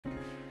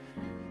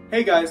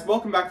Hey guys,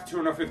 welcome back to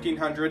Toronto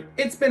 1500.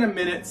 It's been a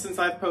minute since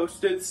I've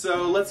posted,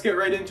 so let's get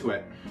right into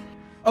it.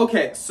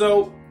 Okay,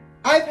 so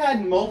I've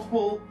had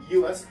multiple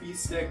USB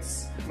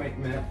sticks,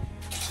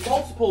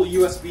 multiple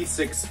USB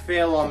sticks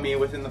fail on me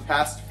within the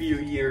past few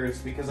years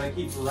because I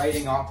keep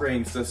writing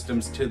operating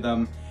systems to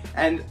them,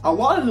 and a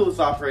lot of those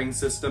operating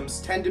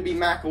systems tend to be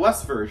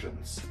macOS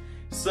versions.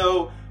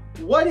 So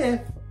what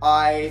if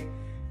I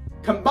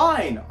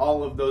combine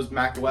all of those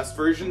macOS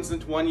versions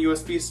into one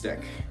USB stick?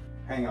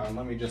 Hang on,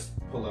 let me just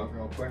pull out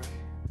real quick.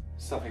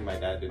 Something my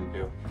dad didn't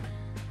do.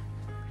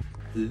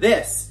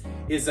 This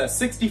is a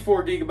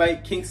 64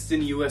 gigabyte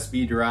Kingston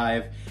USB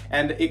drive,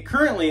 and it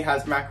currently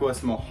has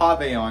macOS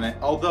Mojave on it,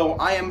 although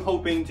I am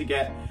hoping to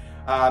get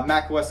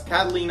macOS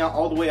Catalina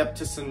all the way up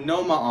to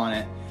Sonoma on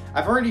it.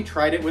 I've already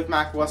tried it with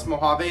macOS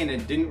Mojave and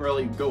it didn't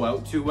really go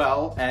out too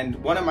well, and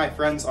one of my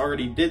friends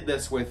already did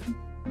this with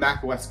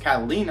macOS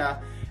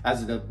Catalina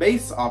as the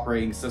base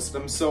operating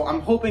system, so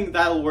I'm hoping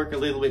that'll work a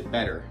little bit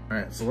better. All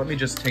right, so let me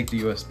just take the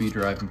USB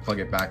drive and plug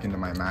it back into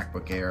my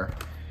MacBook Air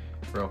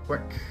real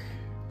quick.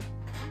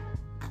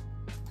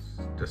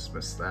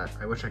 Dismiss that.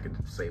 I wish I could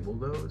disable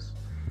those.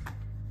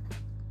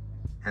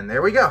 And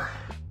there we go.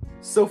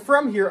 So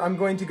from here, I'm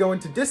going to go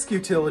into Disk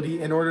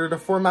Utility in order to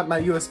format my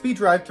USB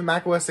drive to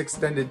macOS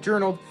Extended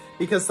Journaled,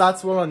 because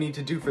that's what I'll need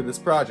to do for this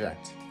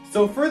project.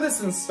 So for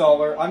this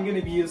installer, I'm going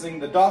to be using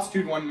the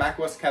DOS2-1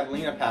 macOS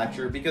Catalina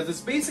patcher because it's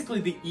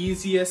basically the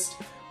easiest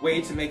way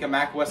to make a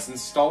macOS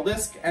install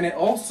disk, and it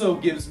also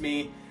gives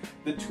me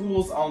the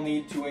tools I'll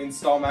need to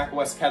install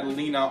macOS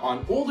Catalina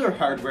on older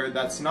hardware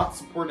that's not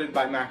supported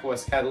by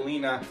macOS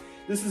Catalina.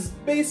 This is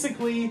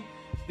basically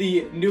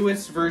the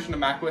newest version of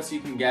macOS you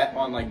can get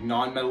on like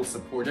non-metal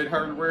supported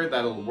hardware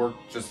that'll work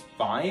just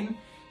fine.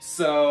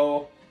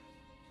 So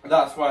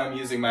that's why I'm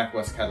using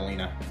macOS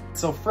Catalina.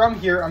 So from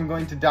here, I'm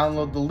going to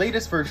download the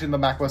latest version of the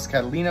macOS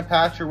Catalina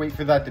patcher, wait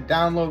for that to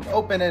download,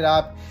 open it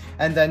up,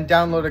 and then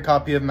download a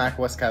copy of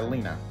macOS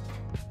Catalina.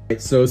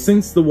 So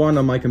since the one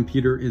on my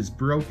computer is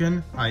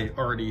broken, I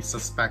already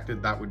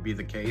suspected that would be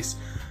the case.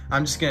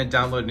 I'm just gonna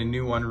download a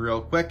new one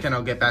real quick and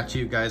I'll get back to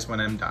you guys when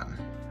I'm done.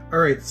 All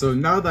right, so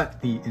now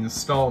that the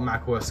install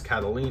macOS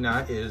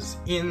Catalina is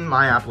in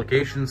my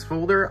applications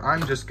folder,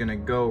 I'm just gonna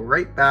go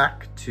right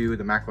back to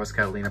the macOS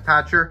Catalina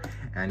patcher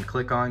and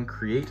click on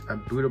create a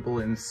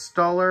bootable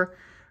installer.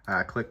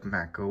 Click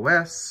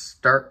macOS,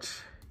 start,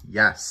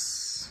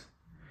 yes.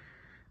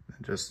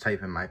 Just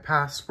type in my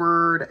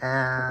password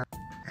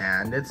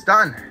and it's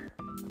done.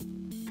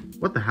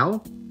 What the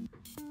hell?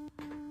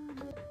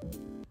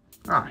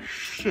 Ah,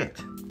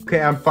 shit.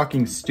 Okay, I'm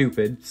fucking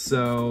stupid.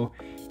 So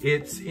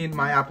it's in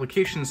my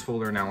applications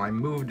folder now. I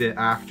moved it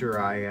after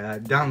I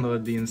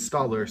downloaded the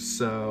installer,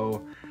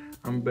 so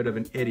I'm a bit of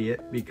an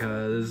idiot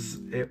because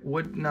it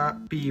would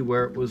not be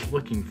where it was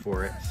looking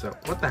for it. So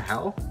what the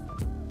hell?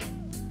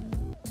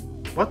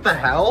 What the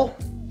hell?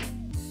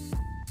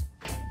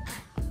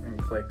 And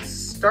click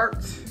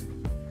start.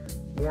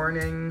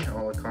 Warning,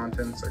 all the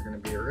contents are going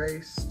to be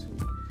erased.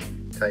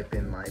 Type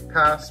in my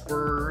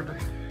password,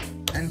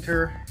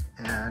 enter,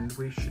 and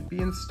we should be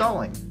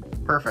installing.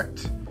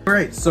 Perfect. All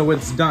right, so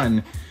it's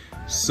done.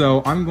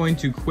 So I'm going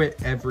to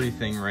quit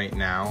everything right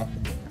now,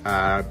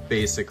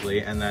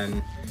 basically, and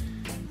then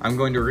I'm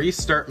going to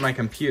restart my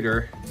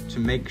computer to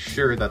make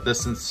sure that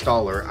this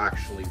installer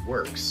actually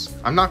works.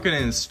 I'm not going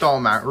to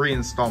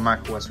reinstall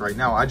macOS right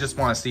now. I just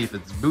want to see if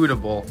it's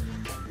bootable.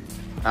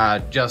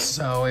 Just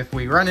so if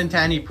we run into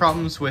any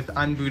problems with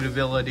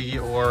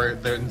unbootability or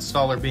the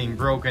installer being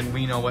broken,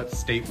 we know what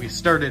state we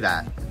started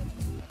at.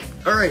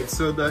 Alright,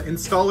 so the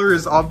installer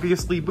is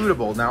obviously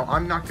bootable. Now,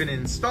 I'm not going to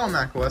install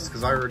macOS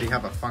because I already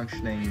have a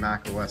functioning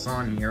macOS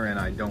on here and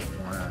I don't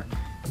want to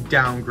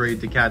downgrade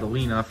to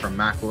Catalina from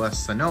macOS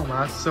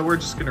Sonoma, so we're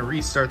just going to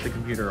restart the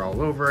computer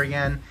all over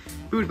again,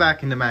 boot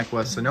back into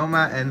macOS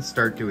Sonoma, and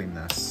start doing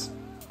this.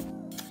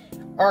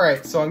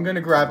 Alright, so I'm going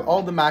to grab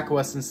all the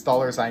macOS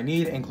installers I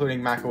need,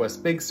 including macOS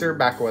Big Sur,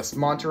 macOS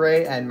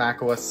Monterey, and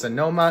macOS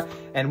Sonoma,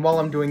 and while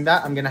I'm doing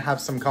that, I'm going to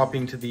have some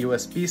copying to the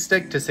USB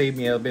stick to save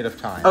me a bit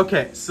of time.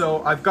 Okay,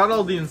 so I've got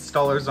all the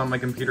installers on my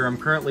computer. I'm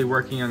currently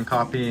working on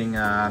copying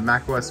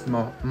macOS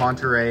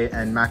Monterey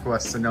and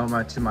macOS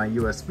Sonoma to my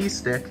USB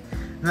stick,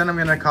 and then I'm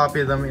going to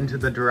copy them into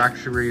the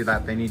directory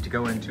that they need to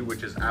go into,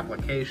 which is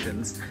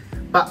applications.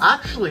 But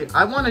actually,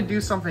 I want to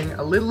do something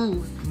a little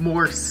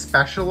more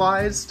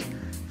specialized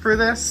for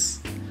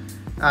this.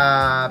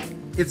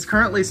 It's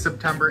currently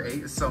September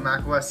 8th, so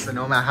macOS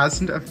Sonoma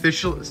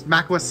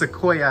macOS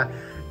Sequoia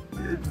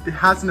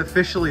hasn't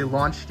officially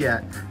launched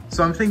yet.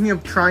 So I'm thinking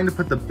of trying to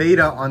put the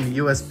beta on the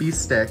USB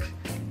stick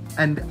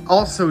and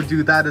also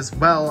do that as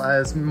well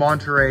as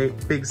Monterey,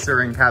 Big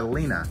Sur, and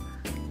Catalina.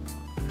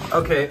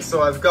 Okay,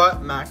 so I've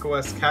got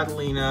macOS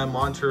Catalina,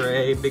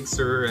 Monterey, Big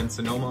Sur, and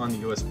Sonoma on the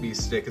USB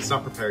stick. It's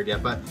not prepared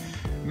yet, but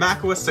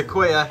macOS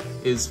Sequoia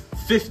is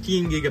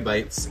 15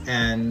 gigabytes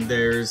and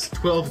there's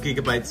 12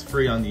 gigabytes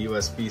free on the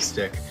USB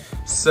stick.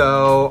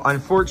 So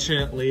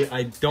unfortunately,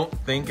 I don't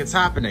think it's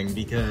happening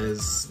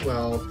because,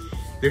 well,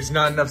 there's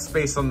not enough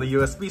space on the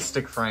USB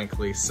stick,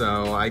 frankly.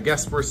 So I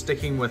guess we're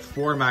sticking with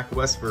 4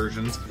 macOS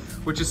versions,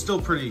 which is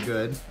still pretty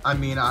good. I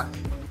mean,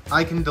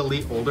 I can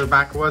delete older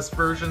macOS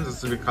versions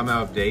as they become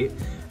out of date.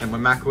 And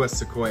when macOS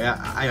Sequoia,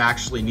 I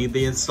actually need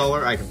the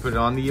installer, I can put it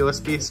on the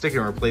USB stick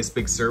and replace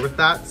Big Sur with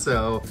that.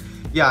 So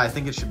yeah, I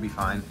think it should be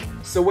fine.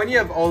 So when you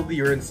have all of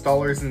your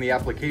installers in the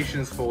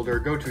applications folder,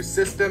 go to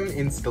System,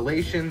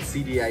 Installation,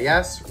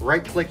 CDIS,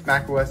 right-click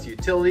macOS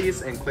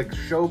Utilities, and click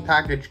Show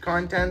Package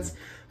Contents.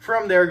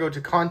 From there, go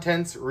to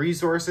Contents,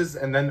 Resources,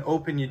 and then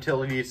open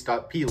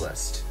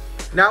utilities.plist.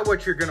 Now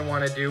what you're going to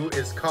want to do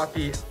is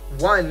copy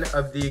one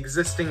of the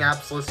existing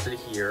apps listed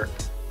here,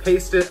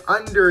 paste it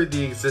under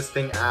the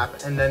existing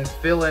app, and then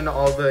fill in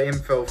all the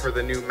info for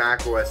the new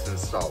macOS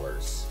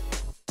installers.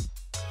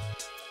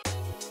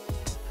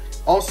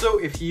 Also,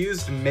 if you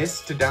used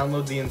Mist to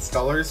download the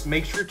installers,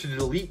 make sure to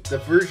delete the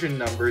version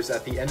numbers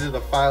at the end of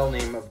the file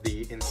name of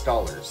the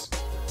installers.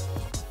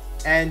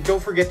 And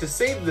don't forget to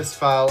save this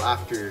file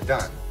after you're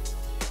done.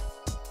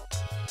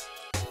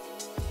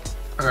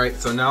 Alright,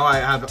 so now I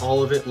have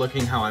all of it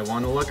looking how I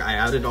want to look. I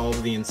added all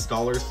of the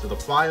installers to the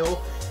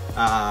file.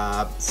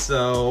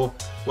 So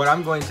what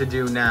I'm going to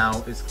do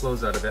now is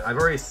close out of it. I've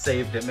already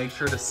saved it. Make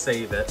sure to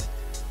save it.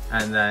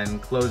 And then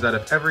close out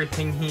of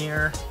everything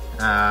here.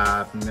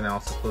 I'm going to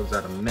also close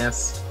out of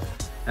Mist.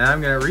 And I'm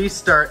going to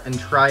restart and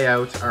try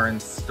out our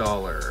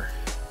installer.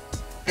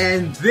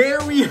 And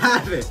there we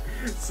have it!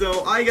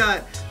 So I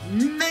got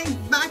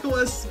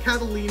macOS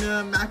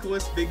Catalina,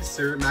 macOS Big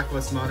Sur,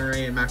 macOS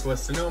Monterey, and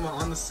macOS Sonoma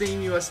on the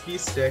same USB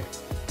stick.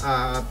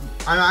 I'm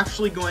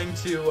actually going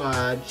to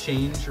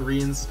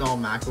reinstall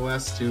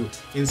macOS to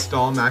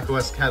install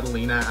macOS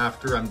Catalina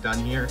after I'm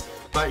done here.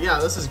 But yeah,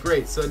 this is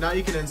great. So now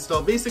you can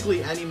install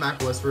basically any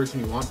macOS version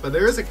you want, but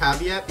there is a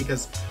caveat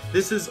because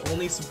this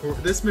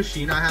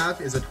machine I have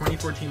is a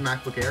 2014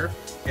 MacBook Air.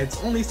 It's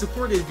only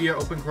supported via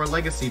OpenCore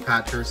Legacy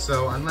Patcher,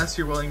 so unless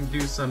you're willing to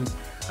do some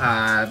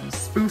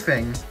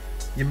spoofing,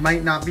 you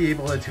might not be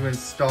able to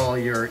install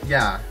your,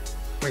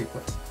 wait,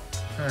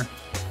 what?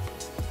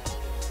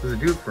 Does it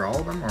do it for all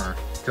of them or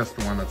just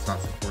the one that's not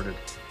supported?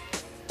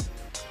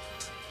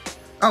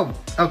 Oh,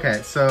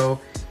 okay, so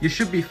you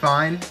should be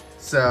fine.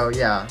 So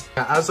yeah.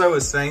 As I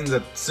was saying,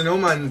 the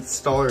Sonoma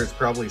installer is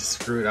probably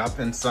screwed up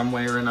in some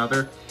way or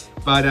another.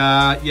 But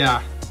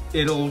yeah,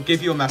 it'll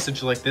give you a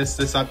message like this.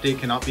 This update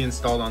cannot be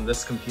installed on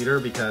this computer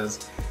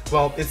because,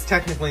 well, it's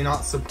technically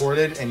not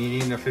supported and you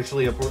need an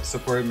officially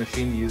supported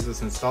machine to use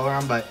this installer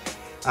on. But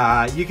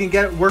you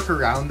can work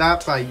around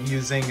that by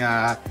using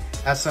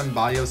SM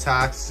BIOS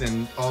hacks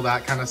and all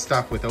that kind of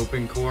stuff with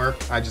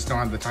OpenCore. I just don't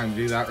have the time to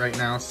do that right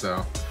now,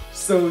 so.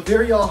 So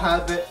there y'all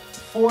have it.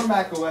 4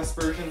 macOS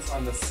versions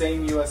on the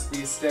same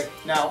USB stick.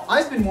 Now,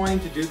 I've been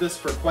wanting to do this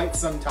for quite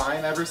some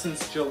time, ever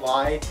since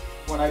July,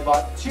 when I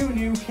bought 2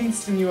 new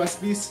Kingston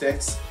USB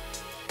sticks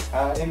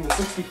in the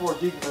 64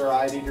 gig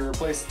variety to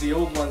replace the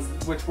old ones,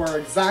 which were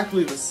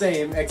exactly the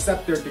same,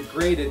 except they're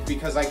degraded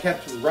because I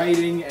kept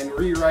writing and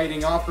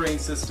rewriting operating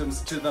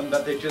systems to them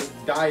that they just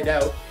died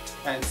out,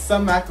 and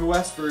some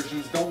macOS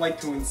versions don't like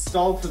to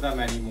install to them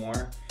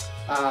anymore.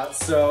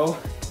 So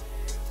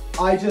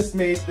I just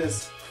made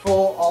this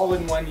full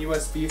all-in-one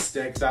USB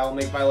stick that'll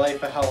make my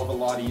life a hell of a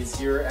lot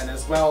easier, and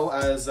as well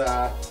as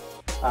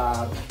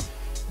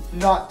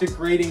not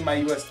degrading my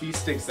USB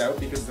sticks out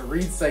because the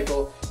read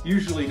cycle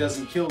usually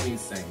doesn't kill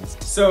these things.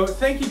 So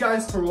thank you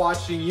guys for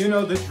watching. You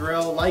know the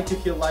drill. Like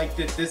if you liked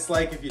it,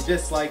 dislike if you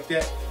disliked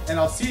it, and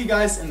I'll see you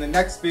guys in the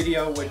next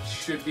video, which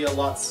should be a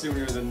lot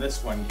sooner than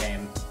this one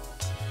came.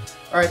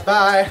 Alright,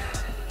 bye!